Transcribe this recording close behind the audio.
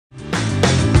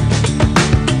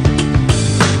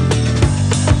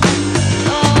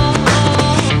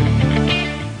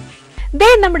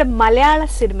നമ്മുടെ മലയാള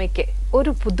സിനിമയ്ക്ക്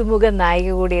ഒരു പുതുമുഖ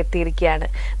നായിക കൂടി എത്തിയിരിക്കുകയാണ്.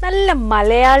 നല്ല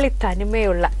മലയാളി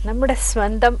തനിമയുള്ള നമ്മുടെ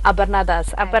സ്വന്തം അപർണ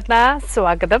ദാസ്. അപർണ,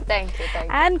 സ്വാഗതം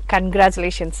ആൻഡ്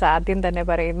കൺഗ്രാറ്റുലേഷൻസ് ആദ്യം തന്നെ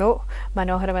പറയുന്നു.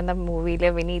 മനോഹരം എന്ന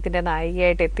മൂവിയിലെ വിനീതിന്റെ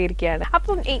നായികയായിട്ട് എത്തിയിരിക്കുകയാണ്.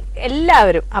 അപ്പം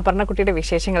എല്ലാവരും അപർണക്കുട്ടിയുടെ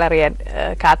വിശേഷങ്ങൾ അറിയാൻ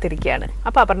കാത്തിരിക്കുകയാണ്.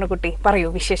 അപ്പൊ അപർണക്കുട്ടി പറയൂ,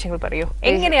 വിശേഷങ്ങൾ പറയൂ,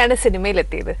 എങ്ങനെയാണ്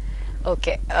സിനിമയിലെത്തിയത്?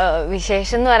 ഓക്കെ,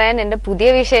 വിശേഷം എന്ന് പറയാൻ എന്റെ പുതിയ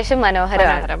വിശേഷം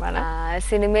മനോഹരമാണ്.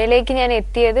 സിനിമയിലേക്ക് ഞാൻ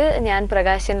എത്തിയത് ഞാൻ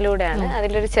പ്രകാശനിലൂടെയാണ്.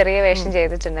 അതിലൊരു ചെറിയ വേഷം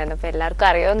ചെയ്തിട്ടുണ്ടായിരുന്നു. അപ്പൊ എല്ലാവർക്കും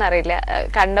അറിയോന്നറിയില്ല,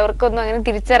 കണ്ടവർക്കൊന്നും അങ്ങനെ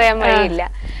തിരിച്ചറിയാൻ വഴിയില്ല.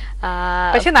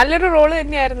 പക്ഷെ നല്ലൊരു റോള്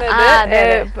തന്നെയായിരുന്നു.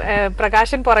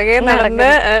 പ്രകാശൻ പുറകെ നടന്ന്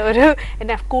ഒരു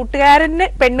കൂട്ടുകാരന്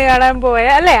പെണ്ണ് കാണാൻ പോയ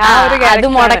അല്ലെ, ആ ഒരു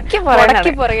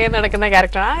മുടക്കി പുറകെ നടക്കുന്ന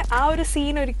ക്യാരക്ടർ. ആ ഒരു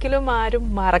സീൻ ഒരിക്കലും ആരും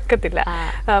മറക്കത്തില്ല.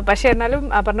 പക്ഷെ എന്നാലും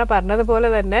അപർണ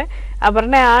പറഞ്ഞതുപോലെ തന്നെ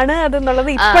അപർണയാണ്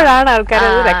അതെന്നുള്ളത് ഇപ്പോഴാണ് ആൾക്കാർ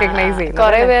അത് റെക്കഗ്നൈസ് ചെയ്യുന്നത്.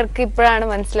 കുറെ പേർക്ക് ഇപ്പോഴാണ്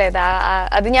മനസ്സിലായത്.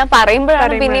 അത് ഞാൻ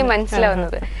പറയുമ്പോഴാണ് പിന്നെയും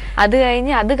മനസ്സിലാവുന്നത്. അത്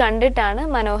കഴിഞ്ഞ് അത് കണ്ടിട്ടാണ്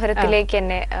മനോഹരത്തിലേക്ക്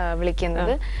എന്നെ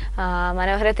വിളിക്കുന്നത്.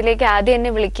 മനോഹരത്തിലേക്ക് ആദ്യം എന്നെ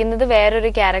വിളിക്കുന്നത് വേറൊരു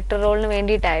ക്യാരക്ടർ റോളിന്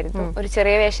വേണ്ടിയിട്ടായിരുന്നു, ഒരു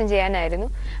ചെറിയ വേഷം ചെയ്യാനായിരുന്നു.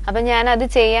 അപ്പൊ ഞാൻ അത്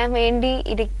ചെയ്യാൻ വേണ്ടി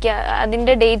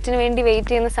അതിന്റെ ഡേറ്റിന് വേണ്ടി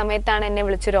വെയിറ്റ് ചെയ്യുന്ന സമയത്താണ് എന്നെ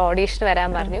വിളിച്ചൊരു ഓഡീഷൻ വരാൻ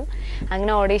പറഞ്ഞു.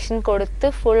 അങ്ങനെ ഓഡീഷൻ കൊടുത്ത്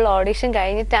ഫുൾ ഓഡീഷൻ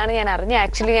കഴിഞ്ഞിട്ടാണ് ഞാൻ അറിഞ്ഞു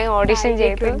ആക്ച്വലി ഞാൻ ഓഡീഷൻ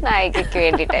ചെയ്തത് നായികയ്ക്ക്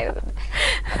വേണ്ടിയിട്ടായിരുന്നു.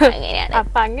 അങ്ങനെയാണ്.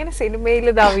 അപ്പൊ അങ്ങനെ സിനിമയിൽ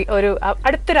ഒരു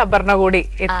അടുത്തൊരു അപർണ കൂടി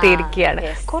എത്തിയിരിക്കുകയാണ്.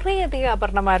 കുറെ അധികം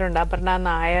അപർണമാരുണ്ട്. അപർണ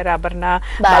നായർ, അപർണ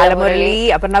ബാലമുരളി,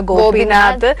 അപർണ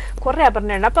ഗോപിനാഥ്, കുറെ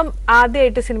അപർണയുണ്ട്. അപ്പം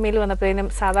ആദ്യമായിട്ട് സിനിമയിൽ വന്നപ്പോഴേനും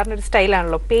സാധാരണ ഒരു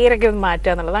സ്റ്റൈലാണല്ലോ പേരൊക്കെ ഒന്ന്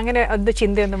മാറ്റുക എന്നുള്ളത്. അങ്ങനെ എന്ത്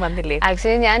ചിന്തയൊന്നും വന്നില്ലേ?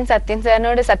 ആക്ച്വലി ഞാൻ സത്യൻ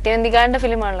സാറിനോട്, സത്യനന്ദിക്കാരന്റെ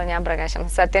ഫിലിമാണല്ലോ ഞാൻ പ്രകാശം,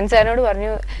 സത്യൻ സാറിനോട്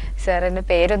പറഞ്ഞു, സാർ എന്റെ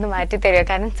പേരൊന്ന് മാറ്റി തരുമോ?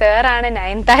 കാരണം സാറാണ്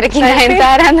നയൻതാരയ്ക്ക്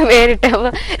നയൻതാര എന്ന് പേരിട്ട്.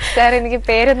 അപ്പൊ സാർ എനിക്ക്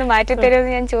പേരൊന്ന് മാറ്റി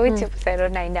തരുമെന്ന് ഞാൻ ചോദിച്ചു.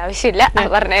 സാറോട് അതിന്റെ ആവശ്യമില്ല,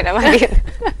 പറഞ്ഞുതരാൻ മതി.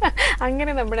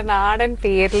 അങ്ങനെ നമ്മുടെ നാടൻ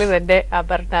പേരിൽ തന്നെ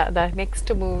അപർണ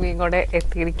നെക്സ്റ്റ് മൂവിയും കൂടെ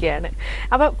എത്തിയിരിക്കുകയാണ്.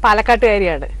 അപ്പൊ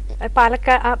പാലക്കാട്ടുകാരിയാണ്.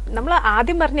 നമ്മൾ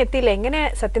ആദ്യം പറഞ്ഞെത്തിയില്ല, എങ്ങനെ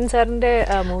സത്യൻ സാറിന്റെ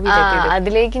മൂവി?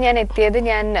 അതിലേക്ക് ഞാൻ എത്തിയത്,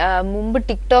 ഞാൻ മുമ്പ്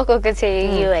ടിക്ടോക്ക് ഒക്കെ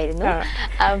ചെയ്യുമായിരുന്നു.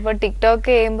 അപ്പൊ ടിക്ടോക്ക്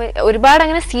ചെയ്യുമ്പോ ഒരുപാട്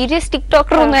അങ്ങനെ സീരിയസ്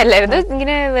ടിക്ടോക്കർ ഒന്നും അല്ലായിരുന്നു.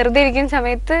 ഇങ്ങനെ വെറുതെ ഇരിക്കുന്ന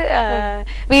സമയത്ത്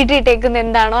വീട്ടിലിട്ടേക്കുന്ന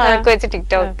എന്താണോ അതൊക്കെ വെച്ച്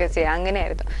ടിക്ടോക്ക് ഒക്കെ ചെയ്യാം,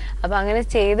 അങ്ങനെയായിരുന്നു. അപ്പൊ അങ്ങനെ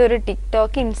ചെയ്തൊരു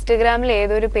ടിക്ടോക്ക് ഇൻസ്റ്റഗ്രാമിൽ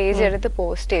ഏതൊരു പേജ് എടുത്ത്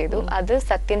പോസ്റ്റ് ചെയ്തു. അത്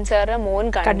സത്യൻ സാറ് മോൻ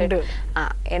കണ്ടു.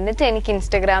 എന്നിട്ട് എനിക്ക്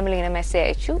ഇൻസ്റ്റഗ്രാമിൽ ഇങ്ങനെ മെസ്സേജ്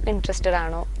അയച്ചു, ഇൻട്രസ്റ്റഡ്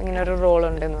ആണോ, ഇങ്ങനെ ഒരു റോൾ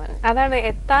ഉണ്ടെന്ന് പറഞ്ഞു. അതാണ്,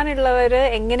 എത്താനുള്ളവര്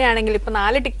എങ്ങനെയാണെങ്കിലും ഇപ്പൊ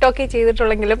 4 ടിക്ടോക്കേ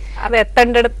ചെയ്തിട്ടുള്ളെങ്കിലും അത്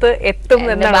എത്തേണ്ടടുത്ത് എത്തും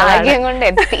എന്ന ഭാഗ്യം കൊണ്ട്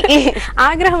എത്തി.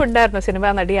 ആഗ്രഹം ഉണ്ടായിരുന്നു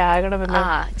സിനിമ നടി ആകണമെന്ന്?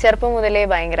 ചെറുപ്പം മുതലേ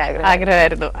ഭയങ്കര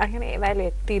ആഗ്രഹമായിരുന്നു. അങ്ങനെ ഏതായാലും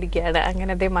എത്തിയിരിക്കുകയാണ്.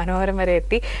 അങ്ങനെ അതേ മനോഹരം വരെ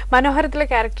എത്തി. മനോഹരത്തിലെ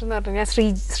ക്യാരക്ടർ എന്ന് പറഞ്ഞാൽ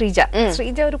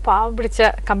ശ്രീജ ഒരു പാവം പിടിച്ച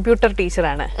കമ്പ്യൂട്ടർ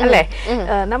ടീച്ചറാണ് അല്ലെ.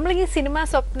 നമ്മൾ ഈ സിനിമ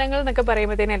സ്വപ്നങ്ങൾ എന്നൊക്കെ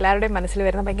പറയുമ്പോഴത്തേനും എല്ലാവരുടെയും മനസ്സിൽ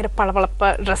വരുന്ന ഭയങ്കര പളവളപ്പ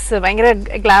ഡ്രസ്സ്, ഭയങ്കര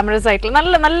ഗ്ലാമറസ് ആയിട്ടുള്ള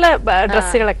നല്ല നല്ല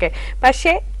ഡ്രസ്സുകളൊക്കെ.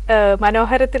 പക്ഷെ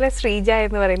മനോഹരത്തിലെ ശ്രീജ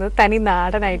എന്ന് പറയുന്നത് തനി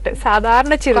നാടനായിട്ട്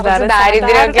സാധാരണ ചുരിദാർ,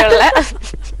 ദാരിദ്ര്യമൊക്കെയുള്ള.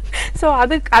 സോ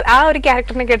അത് ആ ഒരു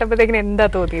ക്യാരക്ടറിനെ കേട്ടപ്പോഴത്തേക്കിന് എന്താ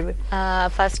തോന്നിയത്?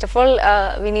 ഫസ്റ്റ് ഓഫ് ഓൾ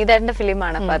വിനീതന്റെ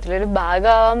ഫിലിമാണ്. അപ്പൊ അതിലൊരു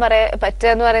ഭാഗമാവാൻ പറ്റുക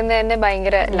എന്ന് പറയുന്നത് തന്നെ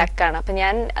ഭയങ്കര ലക്കാണ്. അപ്പൊ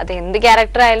ഞാൻ അത് എന്ത്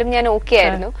ക്യാരക്ടർ ആയാലും ഞാൻ ഓക്കെ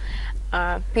ആയിരുന്നു.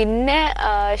 പിന്നെ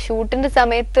ഷൂട്ടിന്റെ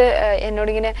സമയത്ത്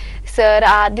എന്നോടിങ്ങനെ സാർ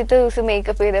ആദ്യത്തെ ദിവസം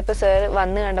മേക്കപ്പ് ചെയ്തപ്പോ സാർ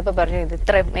വന്ന് കണ്ടപ്പോ പറഞ്ഞു, ഇത്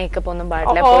ഇത്ര മേക്കപ്പ് ഒന്നും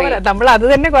പാടില്ല, നമ്മൾ അത്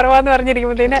തന്നെ കുറവാന്ന്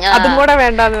പറഞ്ഞിരിക്കുമ്പോഴത്തേന് അതും കൂടെ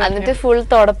വേണ്ടാന്ന്. എന്നിട്ട് ഫുൾ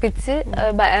തുടപ്പിച്ച്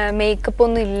മേക്കപ്പ്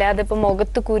ഒന്നും ഇല്ലാതെ ഇപ്പൊ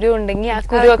മുഖത്ത് കുരു ഉണ്ടെങ്കിൽ ആ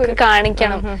കുരു ഒക്കെ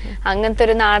കാണിക്കണം. അങ്ങനത്തെ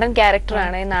ഒരു നാടൻ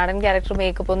ക്യാരക്ടറാണ്. നാടൻ ക്യാരക്ടർ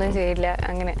മേക്കപ്പ് ഒന്നും ചെയ്യില്ല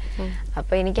അങ്ങനെ.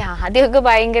 അപ്പൊ എനിക്ക് ആദ്യമൊക്കെ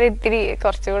ഭയങ്കര ഇത്തിരി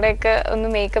കുറച്ചുകൂടെ ഒക്കെ ഒന്ന്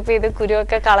മേക്കപ്പ് ചെയ്ത്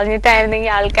കുരുവൊക്കെ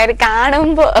കളഞ്ഞിട്ടായിരുന്നെങ്കിൽ ആൾക്കാർ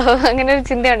കാണുമ്പോ അങ്ങനെ ഒരു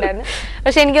ചിന്ത ഉണ്ടായിരുന്നു.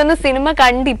 പക്ഷെ എനിക്കൊന്ന് സിനിമ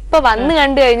ഇപ്പൊ വന്ന്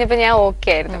കണ്ടു കഴിഞ്ഞപ്പോ ഞാൻ ഓക്കെ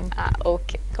ആയിരുന്നു.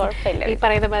 ഓക്കെ, കുഴപ്പമില്ല. ഈ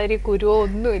പറയുന്ന മാതിരി കുരുവോ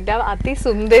ഒന്നുമില്ല,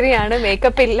 അതിസുന്ദരിയാണ്.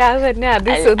 മേക്കപ്പ് ഇല്ലാതെ തന്നെ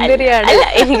അതിസുന്ദരിയാണ്.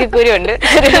 എനിക്ക് കുരുണ്ട്.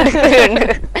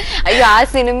 അയ്യോ, ആ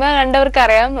സിനിമ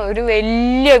കണ്ടവർക്കറിയാം, ഒരു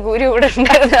വലിയ കുരു ഇവിടെ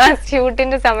ഉണ്ടായിരുന്നു ആ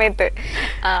ഷൂട്ടിന്റെ സമയത്ത്.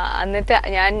 എന്നിട്ട്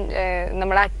ഞാൻ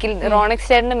നമ്മുടെ അഖിൽ, റോണക്സ്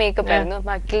ചേട്ടന്റെ മേക്കപ്പ് ആയിരുന്നു.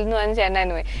 അപ്പൊ അഖിൽ എന്ന് പറഞ്ഞ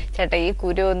ചേട്ടനായിരുന്നു പോയി, ചേട്ടാ ഈ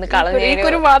കുരു ഒന്ന് കളഞ്ഞു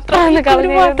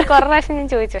കുറെ പ്രാവശ്യം ഞാൻ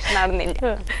ചോദിച്ചു, പക്ഷെ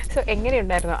നടന്നില്ല. സോ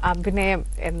എങ്ങനെയുണ്ടായിരുന്നു അഭിനയം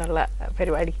എന്നുള്ള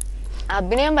പരിപാടി?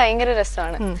 അഭിനയം ഭയങ്കര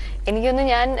രസമാണ്. എനിക്കൊന്ന്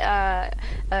ഞാൻ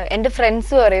എന്റെ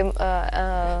ഫ്രണ്ട്സ് പറയും,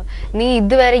 നീ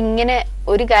ഇതുവരെ ഇങ്ങനെ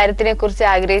ഒരു കാര്യത്തിനെ കുറിച്ച്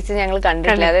ആഗ്രഹിച്ച് ഞങ്ങൾ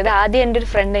കണ്ടിട്ടില്ല. അതായത് ആദ്യം എന്റെ ഒരു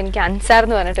ഫ്രണ്ട്, എനിക്ക് അൻസാർ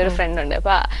എന്ന് പറഞ്ഞിട്ട് ഒരു ഫ്രണ്ട് ഉണ്ട്.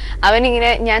 അപ്പൊ അവനിങ്ങനെ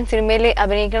ഞാൻ സിനിമയിൽ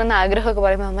അഭിനയിക്കണം എന്ന് ആഗ്രഹമൊക്കെ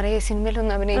പറയുമ്പോ അവൻ പറയും,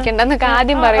 സിനിമയിലൊന്നും അഭിനയിക്കണ്ടെന്നൊക്കെ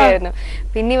ആദ്യം പറയുമായിരുന്നു.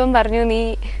 പിന്നെ ഇവൻ പറഞ്ഞു, നീ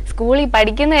സ്കൂളിൽ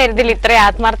പഠിക്കുന്ന കാര്യത്തിൽ ഇത്ര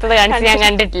ആത്മാർത്ഥത കാണിച്ച് ഞാൻ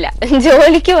കണ്ടിട്ടില്ല,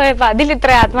 ജോലിക്ക് പോയപ്പോ അതിൽ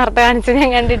ഇത്ര ആത്മാർത്ഥത കാണിച്ച്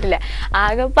ഞാൻ കണ്ടിട്ടില്ല,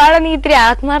 ആകെപ്പാടെ നീ ഇത്തിരി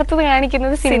ആത്മാർത്ഥത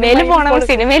കാണിക്കുന്നത് സിനിമയിൽ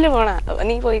പോണം,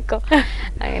 നീ പോയിക്കോ.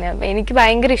 അങ്ങനെ എനിക്ക്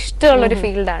ഭയങ്കര ഇഷ്ടമുള്ള ഒരു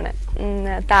ഫീൽഡാണ്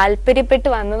താല്പര്യപ്പെട്ട്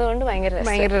വന്നതുകൊണ്ട്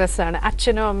ഭയങ്കര രസമാണ്.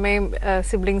 അച്ഛനും അമ്മയും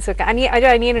സിബ്ലിങ്സും ഒക്കെ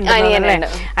അനിയനുണ്ട്,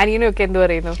 അനിയനും ഒക്കെ എന്ത്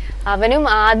പറയുന്നു? അവനും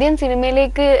ആദ്യം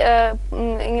സിനിമയിലേക്ക്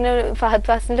ഇങ്ങനെ ഫഹദ്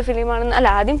ഫാസിലിന്റെ ഫിലിമാണെന്ന്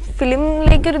അല്ല, ആദ്യം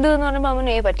ഫിലിമിലേക്ക് ഒരു ഇത് എന്ന് പറയുമ്പോൾ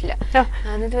അവന് പറ്റില്ല.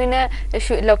 എന്നിട്ട് പിന്നെ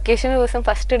ലൊക്കേഷൻ ദിവസം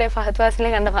ഫസ്റ്റ് ഡേ ഫഹദ്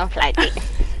ഫാസിലിനെ കണ്ടപ്പോ ഫ്ലാറ്റ്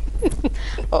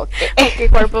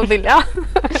കുഴപ്പമൊന്നുമില്ല.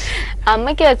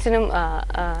 അമ്മയ്ക്കും അച്ഛനും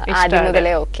ആദ്യം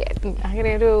മുതലേ ഓക്കെ. അങ്ങനെ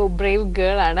ഒരു ബ്രേവ്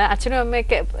ഗേൾ ആണ്. അച്ഛനും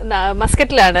അമ്മയൊക്കെ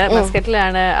മസ്കറ്റിലാണ്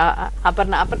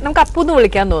അപർണ. നമുക്ക് അപ്പു എന്ന്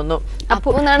വിളിക്കാൻ തോന്നുന്നു.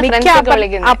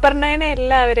 അപർണനെ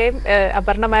എല്ലാവരെയും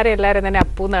അപർണമാരെ എല്ലാവരും തന്നെ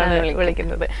അപ്പു എന്നാണ്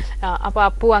വിളിക്കുന്നത്. അപ്പൊ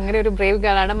അപ്പു അങ്ങനെ ഒരു ബ്രേവ്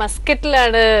ഗേൾ ആണ്.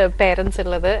 മസ്കറ്റിലാണ് പേരൻസ്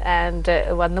ഉള്ളത് ആൻഡ്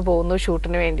വന്നു പോകുന്നു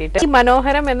ഷൂട്ടിന് വേണ്ടിയിട്ട്. ഈ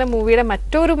മനോഹരം എന്ന മൂവിയുടെ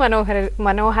മറ്റൊരു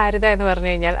മനോഹാരിത എന്ന്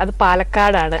പറഞ്ഞു കഴിഞ്ഞാൽ അത്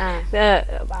പാലക്കാടാണ്.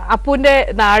 അപ്പുവിന്റെ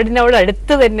നാടിനോട്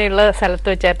അടുത്ത് തന്നെയുള്ള സ്ഥലത്ത്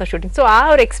വെച്ചായിരുന്നു ഷൂട്ടിംഗ്. സോ ആ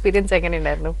ഒരു എക്സ്പീരിയൻസ്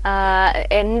എങ്ങനെയുണ്ടായിരുന്നു?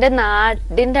 എന്റെ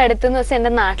നാടിന്റെ അടുത്തെന്ന് വെച്ചാൽ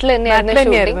എന്റെ നാട്ടിൽ തന്നെയായിരുന്നു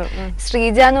ഷൂട്ടിംഗ്.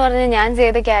 ശ്രീജ എന്ന് പറഞ്ഞ ഞാൻ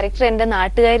ചെയ്ത ക്യാരക്ടർ എന്റെ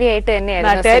നാട്ടുകാരിയായിട്ട്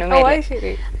തന്നെയായിരുന്നു.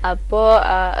 അപ്പോ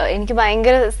എനിക്ക്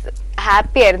ഭയങ്കര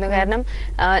ഹാപ്പി ആയിരുന്നു. കാരണം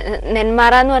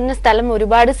നെന്മാറ എന്ന് പറഞ്ഞ സ്ഥലം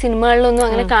ഒരുപാട് സിനിമകളിലൊന്നും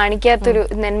അങ്ങനെ കാണിക്കാത്തൊരു,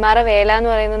 നെന്മാറ വേല എന്ന്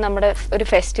പറയുന്നത് നമ്മുടെ ഒരു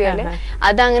ഫെസ്റ്റിവല്,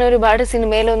 അതങ്ങനെ ഒരുപാട്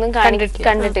സിനിമയിലൊന്നും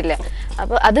കണ്ടിട്ടില്ല.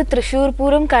 അപ്പൊ അത് തൃശ്ശൂർ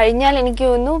പൂരം കഴിഞ്ഞാൽ എനിക്ക്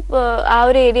തോന്നുന്നു ആ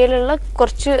ഒരു ഏരിയയിലുള്ള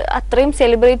കുറച്ച് അത്രയും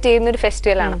സെലിബ്രേറ്റ് ചെയ്യുന്ന ഒരു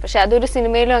ഫെസ്റ്റിവലാണ്. പക്ഷെ അതൊരു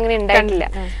സിനിമയിലും അങ്ങനെ ഉണ്ടായിട്ടില്ല.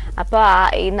 അപ്പൊ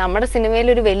ഈ നമ്മുടെ സിനിമയിൽ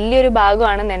ഒരു വലിയൊരു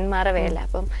ഭാഗമാണ് നെന്മാറ വേല.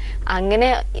 അപ്പം അങ്ങനെ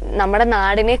നമ്മുടെ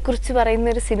നാടിനെ കുറിച്ച് പറയുന്ന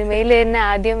ഒരു സിനിമയിൽ തന്നെ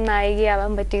ആദ്യം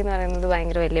നായികയാവാൻ പറ്റിയെന്ന് പറയുന്നത്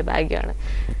ഭയങ്കര വലിയ ഭാഗ്യമാണ്.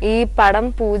 ഈ പടം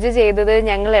പൂജ ചെയ്തത്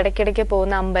ഞങ്ങൾ ഇടയ്ക്കിടയ്ക്ക്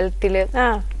പോകുന്ന അമ്പലത്തില്,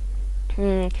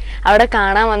 അവിടെ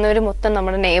കാണാൻ വന്നവര് മൊത്തം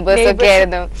നമ്മുടെ നെയ്ബേഴ്സ് ഒക്കെ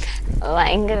ആയിരുന്നു.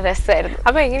 ഭയങ്കര രസമായിരുന്നു.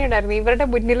 അപ്പൊ എങ്ങനെയുണ്ടായിരുന്നു ഇവരുടെ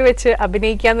മുന്നിൽ വെച്ച്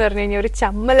അഭിനയിക്കാന്ന് പറഞ്ഞു കഴിഞ്ഞാൽ? ഒരു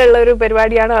ചമ്മലുള്ള ഒരു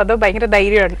പരിപാടിയാണോ അതോ ഭയങ്കര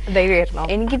ധൈര്യമായിരുന്നോ?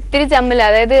 എനിക്ക് ഇത്തിരി ചമ്മല.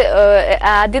 അതായത്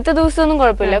ആദ്യത്തെ ദിവസം ഒന്നും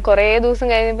കുഴപ്പമില്ല. കുറെ ദിവസം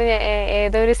കഴിഞ്ഞപ്പോ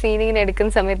ഏതോ ഒരു സീൻ ഇങ്ങനെ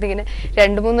എടുക്കുന്ന സമയത്ത് ഇങ്ങനെ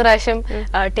 2-3 പ്രാവശ്യം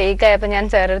ടേക്ക് ആയപ്പോ ഞാൻ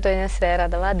സാറിന്റെ അടുത്ത് കഴിഞ്ഞാൽ, സാർ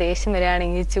അഥവാ ദേഷ്യം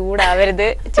വരികയാണെങ്കിൽ ചൂടാവരുത്,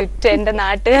 ചുറ്റും എന്റെ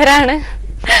നാട്ടുകാരാണ്,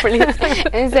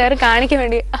 സാറ് കാണിക്കാൻ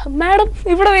വേണ്ടി മാഡം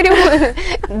ഇവിടെ വരും,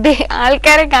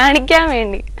 ആൾക്കാരെ കാണിക്കാൻ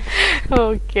വേണ്ടി.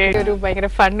 ഓക്കെ, ഒരു ഭയങ്കര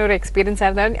ഫൺ ഒരു എക്സ്പീരിയൻസ്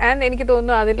ആയിരുന്നു. ആൻഡ് എനിക്ക്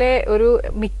തോന്നുന്നു അതിലെ ഒരു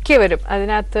മിക്കവരും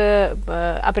അതിനകത്ത്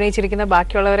അഭിനയിച്ചിരിക്കുന്ന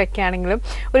ബാക്കിയുള്ളവരൊക്കെ ആണെങ്കിലും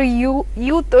ഒരു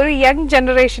യൂത്ത്, ഒരു യങ്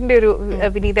ജനറേഷന്റെ ഒരു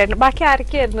വിനീതേട്ടൻ. ബാക്കി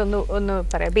ആരൊക്കെയായിരുന്നു ഒന്ന്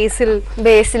പറയാം?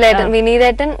 ബേസിലേട്ടൻ,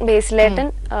 വിനീതേട്ടൻ, ബേസിലേട്ടൻ,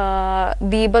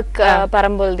 ദീപക്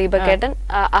പറമ്പോൾ ദീപകേട്ടൻ,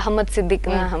 അഹമ്മദ്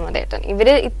സിദ്ദിഖ് അഹമ്മദേട്ടൻ.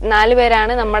 ഇവര് 4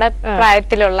 പേരാണ് നമ്മുടെ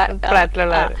പ്രായത്തിലുള്ള.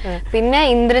 പിന്നെ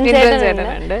ഇന്ദ്രൻ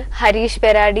ചേട്ടനുണ്ട്, ഹരീഷ്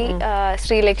പെരാടി,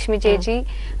 ശ്രീലക്ഷ്മി ചേച്ചി,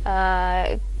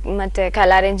 മറ്റേ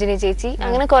കലാരഞ്ജിനി ചേച്ചി,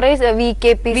 അങ്ങനെ കുറെ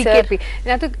VKP.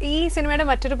 ഇതിനകത്ത് ഈ സിനിമയുടെ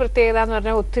മറ്റൊരു പ്രത്യേകത എന്ന്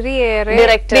പറഞ്ഞാൽ ഒത്തിരിയേറെ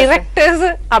ഡയറക്ടേഴ്സ്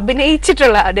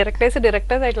ആയിട്ടുള്ള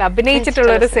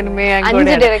അഭിനയിച്ചിട്ടുള്ള ഒരു സിനിമയാണ്.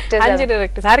 5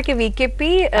 ഡയറക്ടേഴ്സ്. ആരൊക്കെ? VKP,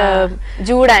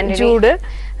 ജൂഡ്,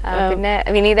 പിന്നെ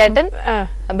വിനീതേട്ടൻ,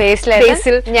 ബേസിൽ,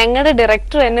 ഞങ്ങളുടെ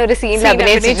ഡയറക്ടർ തന്നെ ഒരു സീനിൽ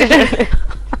അഭിനയിച്ചിട്ടുണ്ട്.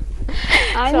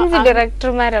 5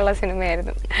 ഡയറക്ടർമാരുള്ള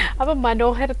സിനിമയായിരുന്നു. അപ്പൊ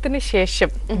മനോഹരത്തിന് ശേഷം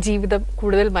ജീവിതം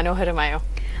കൂടുതൽ മനോഹരമായോ?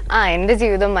 എന്റെ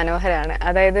ജീവിതം മനോഹരമാണ്.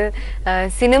 അതായത്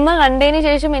സിനിമ കണ്ടതിന്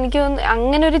ശേഷം എനിക്ക്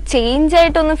അങ്ങനെ ഒരു ചേഞ്ച്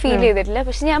ആയിട്ടൊന്നും ഫീൽ ചെയ്തിട്ടില്ല.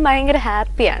 പക്ഷെ ഞാൻ ഭയങ്കര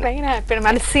ഹാപ്പിയാണ്.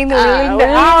 മനസ്സിൽ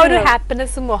ആ ഒരു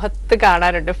ഹാപ്പിനെസ് മുഖത്ത്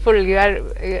കാണാറുണ്ട്. ഫുൾ യു ആർ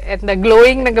എന്താ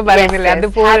ഗ്ലോയിങ് എന്നൊക്കെ പറയുന്നില്ലേ,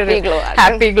 അതുപോലെ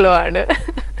ഹാപ്പി ഗ്ലോ ആണ്.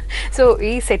 സോ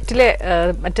ഈ സെറ്റിലെ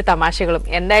മറ്റു തമാശകളും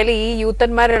എന്തായാലും ഈ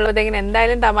യൂത്തന്മാരുള്ളതെങ്കിൽ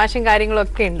എന്തായാലും തമാശയും കാര്യങ്ങളും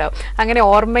ഒക്കെ ഉണ്ടാവും. അങ്ങനെ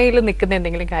ഓർമ്മയിൽ നിൽക്കുന്ന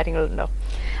എന്തെങ്കിലും കാര്യങ്ങളുണ്ടോ?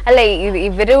 അല്ല,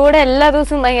 ഇവരോട് എല്ലാ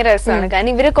ദിവസവും ഭയങ്കര രസമാണ്. കാരണം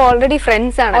ഇവരൊക്കെ ഓൾറെഡി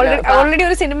ഫ്രണ്ട്സ് ആണ്. ഓൾറെഡി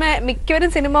ഒരു സിനിമ, മിക്കവരും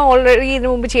സിനിമ ഓൾറെഡി ഇതിനു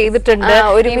മുമ്പ് ചെയ്തിട്ടുണ്ട്.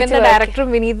 ഡയറക്ടറും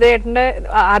വിനീതേട്ടന്റെ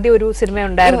ആദ്യം ഒരു സിനിമ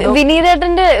ഉണ്ടായിരുന്നു.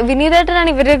 വിനീതേട്ടനാണ്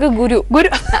ഇവരൊക്കെ ഗുരു.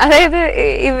 അതായത്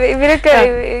ഇവരൊക്കെ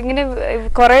ഇങ്ങനെ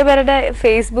കുറെ പേരുടെ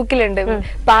ഫേസ്ബുക്കിലുണ്ട്,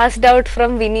 passed out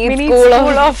from Vineeth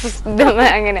school of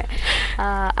അങ്ങനെ.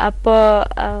 അപ്പോ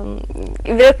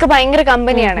ഇവരൊക്കെ ഭയങ്കര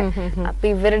കമ്പനിയാണ്. അപ്പൊ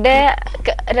ഇവരുടെ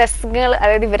രസങ്ങൾ,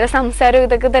 അതായത് ഇവരുടെ സംസാരം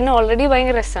ഇതൊക്കെ തന്നെ ഓൾറെഡി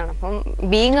ഭയങ്കര രസമാണ്. അപ്പം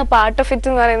being A part of it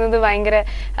എന്ന് പറയുന്നത് ഭയങ്കര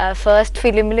ഫസ്റ്റ്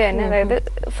ഫിലിമിൽ തന്നെ, അതായത്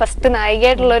ഫസ്റ്റ്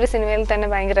നായികയായിട്ടുള്ള ഒരു സിനിമയിൽ തന്നെ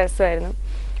ഭയങ്കര രസമായിരുന്നു.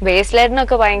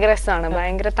 ബേസിലേട്ടനൊക്കെ ഭയങ്കര രസമാണ്.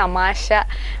 ഭയങ്കര തമാശ,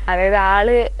 അതായത്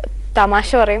ആള് തമാശ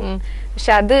പറയും,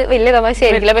 പക്ഷെ അത് വലിയ തമാശ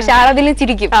ആയിരിക്കില്ല, പക്ഷെ ആളതിൽ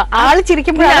ചിരിക്കും. ആള്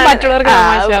ചിരിക്കുമ്പോഴാണ് മറ്റുള്ളവർക്ക്.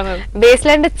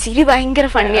 ബേസിലേട്ടന്റെ ചിരി ഭയങ്കര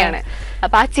ഫണ്ണിയാണ്.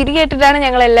 അപ്പൊ ആ ചിരി കേട്ടിട്ടാണ്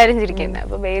ഞങ്ങൾ എല്ലാരും ചിരിക്കുന്നത്.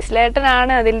 അപ്പൊ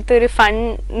ബേസിലേട്ടനാണ് അതിലത്തെ ഒരു ഫൺ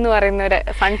എന്ന് പറയുന്ന ഒരു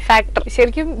ഫൺ ഫാക്ടർ.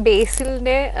 ശരിക്കും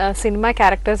ബേസിലിന്റെ സിനിമ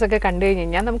ക്യാരക്ടേഴ്സ് ഒക്കെ കണ്ടു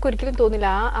കഴിഞ്ഞാൽ നമുക്ക് ഒരിക്കലും തോന്നില്ല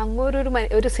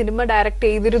ഒരു സിനിമ ഡയറക്ട്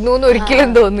ചെയ്തിരുന്നു എന്ന്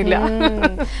ഒരിക്കലും തോന്നില്ല.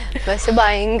 പക്ഷെ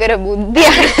ഭയങ്കര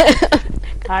ബുദ്ധിയാണ്,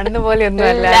 കാണുന്ന പോലെ ഒന്നും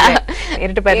അല്ല.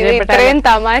 നേരിട്ട് പരിചയപ്പെട്ട ഇത്രയും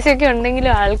തമാശയൊക്കെ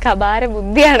ഉണ്ടെങ്കിലും ആൾക്ക് അപാര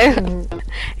ബുദ്ധിയാണ്.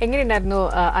 എങ്ങനെയുണ്ടായിരുന്നു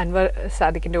അൻവർ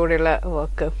സാദിഖിന്റെ കൂടെയുള്ള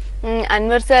വർക്ക്?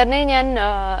 അൻവർ സാറിനെ ഞാൻ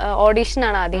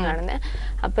ഓഡീഷനാണ് ആദ്യം കാണുന്നത്.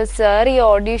 അപ്പൊ സാർ ഈ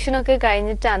ഓഡീഷൻ ഒക്കെ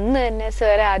കഴിഞ്ഞിട്ട് അന്ന് തന്നെ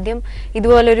സാർ ആദ്യം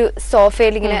ഇതുപോലൊരു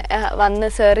സോഫയിൽ ഇങ്ങനെ വന്ന്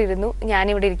സാർ ഇരുന്നു,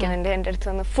 ഞാനിവിടെ ഇരിക്കുന്നുണ്ട്, എന്റെ അടുത്ത്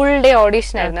വന്ന് ഫുൾ ഡേ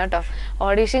ഓഡീഷൻ ആയിരുന്നു കേട്ടോ.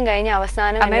 ഓഡീഷൻ കഴിഞ്ഞ്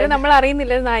അവസാനം നമ്മൾ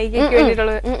അറിയുന്നില്ല നായികയ്ക്ക്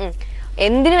വേണ്ടിയിട്ടുള്ള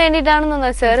എന്തിനു വേണ്ടിയിട്ടാണെന്ന്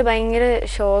സാർ ഭയങ്കര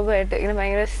ശോകമായിട്ട് ഇങ്ങനെ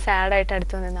ഭയങ്കര സാഡായിട്ട്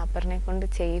അടുത്ത് വന്നിരുന്നു. അപ്പറിനെ കൊണ്ട്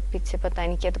ചെയ്യിപ്പിച്ചപ്പോ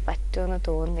തനിക്കത് പറ്റുമെന്ന്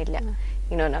തോന്നുന്നില്ല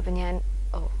ഇങ്ങനെ. അപ്പൊ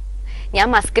ഞാൻ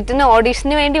മസ്കറ്റിന്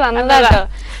ഓഡീഷന് വേണ്ടി വന്നതാട്ടോ.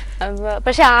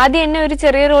 പക്ഷെ ആദ്യം എന്നെ ഒരു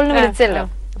ചെറിയ റോളിന് വിളിച്ചല്ലോ.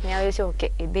 ഞാൻ വിചാരിച്ചു ഓക്കെ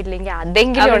ഇതില്ലെങ്കിൽ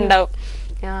അതെങ്കിലും ഉണ്ടാവും.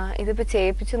 ഇതിപ്പോ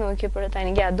ചെയ്യിപ്പിച്ച് നോക്കിയപ്പോൾ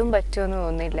തനിക്ക് അതും പറ്റുമെന്ന്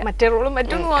തോന്നിയില്ല. മറ്റേ റോളും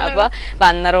അപ്പൊ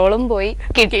വന്ന റോളും പോയി,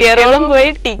 കിട്ടിയ റോളും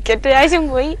പോയി, ടിക്കറ്റ് കാശും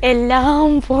പോയി,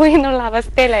 എല്ലാം പോയി എന്നുള്ള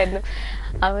അവസ്ഥയിലായിരുന്നു.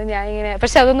 അപ്പൊ ഞാനിങ്ങനെ,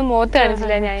 പക്ഷെ അതൊന്നും മുഖത്ത്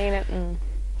കാണിച്ചില്ല. ഞാനിങ്ങനെ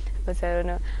അപ്പൊ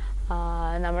സാറിന്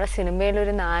നമ്മുടെ സിനിമയിൽ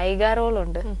ഒരു നായിക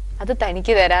റോളുണ്ട്, അത്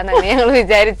തനിക്ക് തരാന്നാണ് ഞങ്ങൾ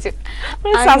വിചാരിച്ചു.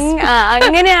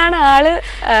 അങ്ങനെയാണ് ആള്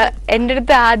എന്റെ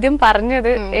അടുത്ത് ആദ്യം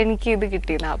പറഞ്ഞത് എനിക്ക് ഇത്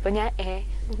കിട്ടിയെന്ന്. അപ്പൊ ഞാൻ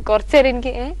കുറച്ചേരം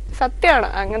എനിക്ക് സത്യമാണോ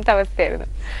അങ്ങനത്തെ അവസ്ഥയായിരുന്നു.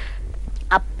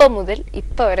 അപ്പൊ മുതൽ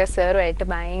ഇപ്പൊ വരെ സാറുമായിട്ട്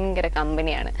ഭയങ്കര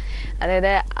കമ്പനിയാണ്.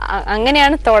 അതായത്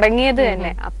അങ്ങനെയാണ് തുടങ്ങിയത്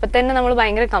തന്നെ. അപ്പൊ തന്നെ നമ്മൾ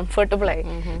ഭയങ്കര കംഫർട്ടബിൾ ആയി.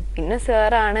 പിന്നെ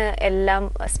സാറാണ് എല്ലാം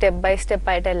സ്റ്റെപ്പ് ബൈ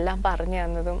സ്റ്റെപ്പ് ആയിട്ട് എല്ലാം പറഞ്ഞു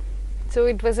തന്നതും. സോ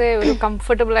ഇറ്റ് വാസ് ഒരു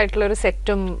കംഫർട്ടബിൾ ആയിട്ടുള്ള ഒരു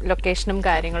സെറ്റും ലൊക്കേഷനും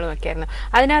കാര്യങ്ങളും ഒക്കെ ആയിരുന്നു.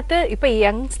 അതിനകത്ത് ഇപ്പൊ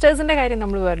യങ്സ്റ്റേഴ്സിന്റെ കാര്യം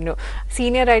നമ്മൾ പറഞ്ഞു,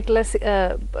 സീനിയർ ആയിട്ടുള്ള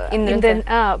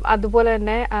അതുപോലെ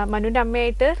തന്നെ മനുവിന്റെ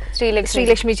അമ്മയായിട്ട്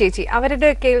ശ്രീലക്ഷ്മി ചേച്ചി, അവരുടെ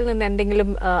ഒക്കെ നിന്ന്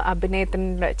എന്തെങ്കിലും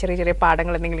അഭിനയത്തിന്റെ ചെറിയ ചെറിയ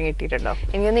പാഠങ്ങൾ എന്തെങ്കിലും കിട്ടിയിട്ടുണ്ടോ?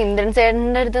 എനിക്കൊന്ന് ഇന്ദ്രൻ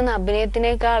ചേട്ടന്റെ അടുത്ത് നിന്ന്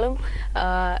അഭിനയത്തിനേക്കാളും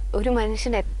ഒരു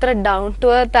മനുഷ്യൻ എത്ര ഡൗൺ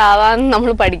ടു എർത്ത് ആവാന്ന്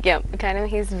നമ്മൾ പഠിക്കാം. കാരണം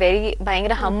ഹീസ്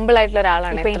ഭയങ്കര ഹംബിൾ ആയിട്ടുള്ള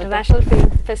ഒരാളാണ്. ഇന്റർനാഷണൽ ഫിലിം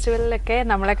ഫെസ്റ്റിവലിലൊക്കെ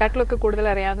നമ്മളെക്കാട്ടിലൊക്കെ കൂടുതൽ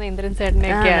അറിയാവുന്ന ഇന്ദ്രൻ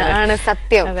ആണ്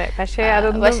സത്യം.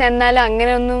 പക്ഷെ എന്നാലും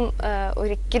അങ്ങനെയൊന്നും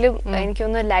ഒരിക്കലും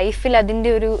എനിക്കൊന്നും ലൈഫിൽ അതിന്റെ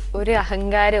ഒരു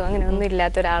അഹങ്കാരം അങ്ങനെ ഒന്നും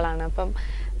ഇല്ലാത്ത ഒരാളാണ്. അപ്പം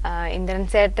ഇന്ദ്രൻ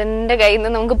ചേട്ടന്റെ കയ്യിൽ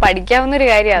നിന്ന് നമുക്ക് പഠിക്കാവുന്ന ഒരു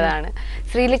കാര്യം അതാണ്.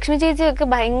 ശ്രീലക്ഷ്മി ചേച്ചിയൊക്കെ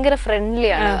ഭയങ്കര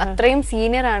ഫ്രണ്ട്ലിയാണ്. അത്രയും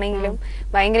സീനിയർ ആണെങ്കിലും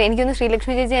ഭയങ്കര, എനിക്കൊന്ന്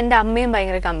ശ്രീലക്ഷ്മി ചേച്ചി എന്റെ അമ്മയും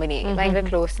ഭയങ്കര കമ്പനിയായി, ഭയങ്കര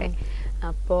ക്ലോസ് ആയി.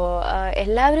 അപ്പോ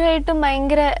എല്ലാവരുമായിട്ടും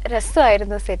ഭയങ്കര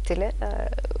രസമായിരുന്നു സെറ്റില്.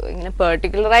 ഇങ്ങനെ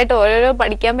പെർട്ടിക്കുലർ ആയിട്ട് ഓരോരോ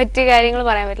പഠിക്കാൻ പറ്റിയ കാര്യങ്ങൾ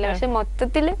പറയാൻ പറ്റില്ല, പക്ഷെ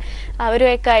മൊത്തത്തില്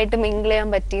അവരുമൊക്കെ ആയിട്ട് മിങ്കിൾ ചെയ്യാൻ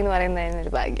പറ്റി എന്ന് പറയുന്നതായിരുന്നു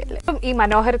ഒരു ഭാഗ്യമല്ലേ. ഇപ്പം ഈ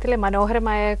മനോഹരത്തിലെ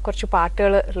മനോഹരമായ കുറച്ച്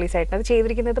പാട്ടുകൾ റിലീസായിട്ട് അത്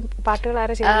ചെയ്തിരിക്കുന്നത് പാട്ടുകൾ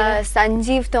ആരാ?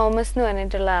 സഞ്ജീവ് തോമസ് എന്ന്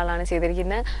പറഞ്ഞിട്ടുള്ള ആളാണ്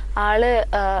ചെയ്തിരിക്കുന്നത്. ആള്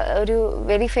ഒരു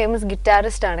വെരി ഫേമസ്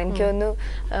ഗിറ്റാറിസ്റ്റ് ആണ്. എനിക്ക് തോന്നുന്നു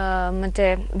മറ്റേ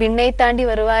വിണ്ണൈ താണ്ടി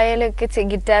വെറുവായാലൊക്കെ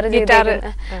ഗിറ്റാർ ചെയ്ത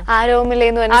ആരോമിലെ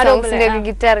എന്ന് പറഞ്ഞ സോങ്സിന്റെ ഒക്കെ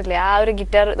ഗിറ്റാർ ഇല്ലേ, ആ ഒരു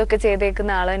ഗിറ്റാർ ഇതൊക്കെ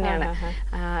ചെയ്തേക്കുന്ന ആള് തന്നെയാണ്.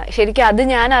 ശരിക്കും അത്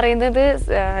ഞാൻ അറിയുന്നത്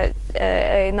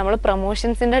നമ്മള്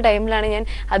പ്രൊമോഷൻസിന്റെ ടൈമിലാണ്. ഞാൻ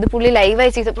അത് പുള്ളി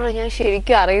ലൈവായി ചെയ്തപ്പോഴാണ് ഞാൻ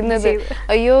ശരിക്കും അറിയുന്നത്,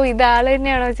 അയ്യോ ഇതാള്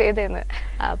തന്നെയാണോ ചെയ്തതെന്ന്.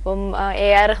 അപ്പം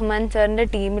AR റഹ്മാൻ സാറിന്റെ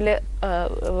ടീമില്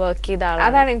വർക്ക് ചെയ്ത ആളാണ്.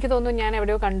 അതാണ് എനിക്ക് തോന്നുന്നു, ഞാൻ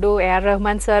എവിടെയോ കണ്ടു AR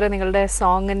റഹ്മാൻ സാർ നിങ്ങളുടെ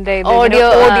സോങ്ങിന്റെ ഓഡിയോ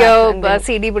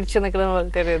CD പിടിച്ചു നിൽക്കുന്ന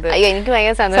പോലത്തെ ഒരു ഇത്. അയ്യോ എനിക്ക്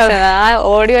ഭയങ്കര സന്തോഷം. ആ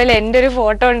ഓഡിയോയിൽ എന്റെ ഒരു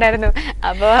ഫോട്ടോ ഉണ്ടായിരുന്നു.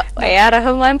 അപ്പൊ AR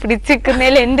റഹ്മാൻ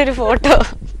പിടിച്ചിരിക്കുന്നതിൽ എന്റെ ഒരു ഫോട്ടോ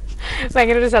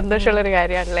ഭയങ്കര ഒരു സന്തോഷമുള്ള ഒരു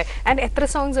കാര്യമാണല്ലേ. ആൻഡ് എത്ര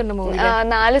സോങ്സ് ഉണ്ട് മൂവി?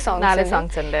 4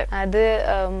 സോങ്സ് ഉണ്ട്. അത്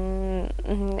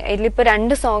ഇതിലിപ്പോ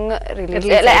 2 സോങ്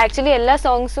റിലീസ്, ആക്ച്വലി എല്ലാ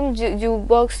സോങ്സും ജൂക്ക്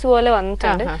ബോക്സ് പോലെ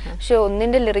വന്നിട്ടുണ്ട്. പക്ഷെ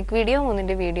ഒന്നിന്റെ ലിറിക് വീഡിയോ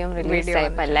ഒന്നിന്റെ വീഡിയോ റിലീസ് ആയി.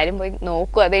 അപ്പൊ എല്ലാരും പോയി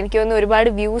നോക്കും. അത് എനിക്ക് തോന്നുന്നു ഒരുപാട്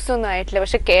വ്യൂസ് ഒന്നും ആയിട്ടില്ല,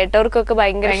 പക്ഷെ കേട്ടവർക്കൊക്കെ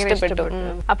ഭയങ്കര ഇഷ്ടപ്പെട്ടു.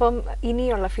 അപ്പം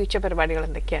ഇനിയുള്ള ഫ്യൂച്ചർ പരിപാടികൾ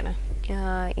എന്തൊക്കെയാണ്?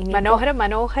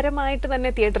 മനോഹരമായിട്ട് തന്നെ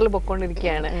തിയേറ്ററിൽ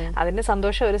പൊക്കോണ്ടിരിക്കുകയാണ്, അതിന്റെ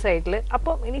സന്തോഷം ഒരു സൈഡില്.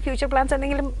 അപ്പൊ ഇനി ഫ്യൂച്ചർ പ്ലാൻസ്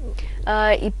എന്തെങ്കിലും?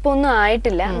 ഇപ്പൊ ഒന്നും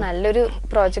ആയിട്ടില്ല. നല്ലൊരു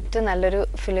പ്രോജക്റ്റ് നല്ലൊരു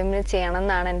ഫിലിമിന് ചെയ്യണം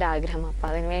എന്നാണ് എന്റെ ആഗ്രഹം. അപ്പൊ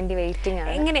അതിനുവേണ്ടി വെയിറ്റിംഗ്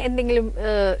ആണ്. ഇങ്ങനെ എന്തെങ്കിലും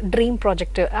ഡ്രീം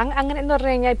പ്രോജക്റ്റ് അങ്ങനെ എന്ന്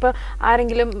പറഞ്ഞു കഴിഞ്ഞാൽ ഇപ്പൊ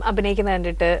ആരെങ്കിലും അഭിനയിക്കുന്ന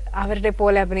കണ്ടിട്ട് അവരുടെ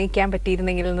പോലെ അഭിനയിക്കാൻ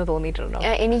പറ്റിയിരുന്നെങ്കിൽ എന്ന് തോന്നിയിട്ടുണ്ടോ?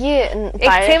 എനിക്ക്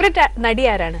ഫേവറേറ്റ് നടി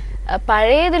ആരാണ്?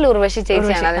 പഴയതിൽ ഉർവശി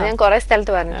ചേച്ചിയാണ്. അത് ഞാൻ കുറെ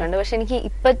സ്ഥലത്ത് പറഞ്ഞിട്ടുണ്ട്. പക്ഷെ എനിക്ക്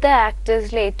ഇപ്പോഴത്തെ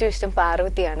ആക്ടേഴ്സിൽ ഏറ്റവും ഇഷ്ടം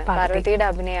പാർവതിയാണ്. പാർവതിയുടെ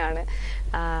അഭിനയമാണ്.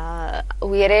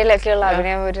 ഉയരയിലൊക്കെയുള്ള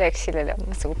അഭിനയം ഒരു രക്ഷയില്ലല്ലോ,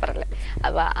 സൂപ്പർ അല്ലേ.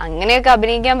 അപ്പൊ അങ്ങനെയൊക്കെ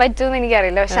അഭിനയിക്കാൻ പറ്റുമെന്ന്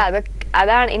എനിക്കറിയില്ല. പക്ഷെ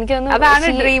അതാണ് എനിക്ക്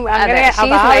ഡ്രീം.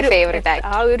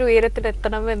 ആ ഒരു ഉയരത്തിൽ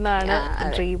എത്തണം എന്നാണ്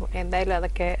ഡ്രീം. എന്തായാലും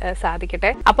അതൊക്കെ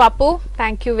സാധിക്കട്ടെ. Appu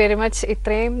thank you very much.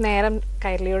 ഇത്രയും നേരം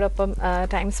കൈരളിയോടൊപ്പം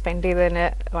ടൈം സ്പെൻഡ് ചെയ്തതിന്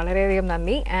വളരെയധികം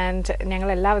നന്ദി. ആൻഡ് ഞങ്ങൾ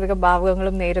എല്ലാവിധ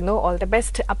ഭാവുകങ്ങളും നേരുന്നു. All the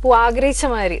best. അപ്പു ആഗ്രഹിച്ച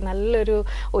മാതിരി നല്ലൊരു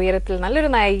ഉയരത്തിൽ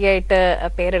നല്ലൊരു നായികയായിട്ട്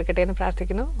പേരെടുക്കട്ടെ എന്ന്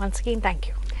പ്രാർത്ഥിക്കുന്നു. Once again thank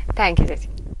you. Thank you ചേച്ചി.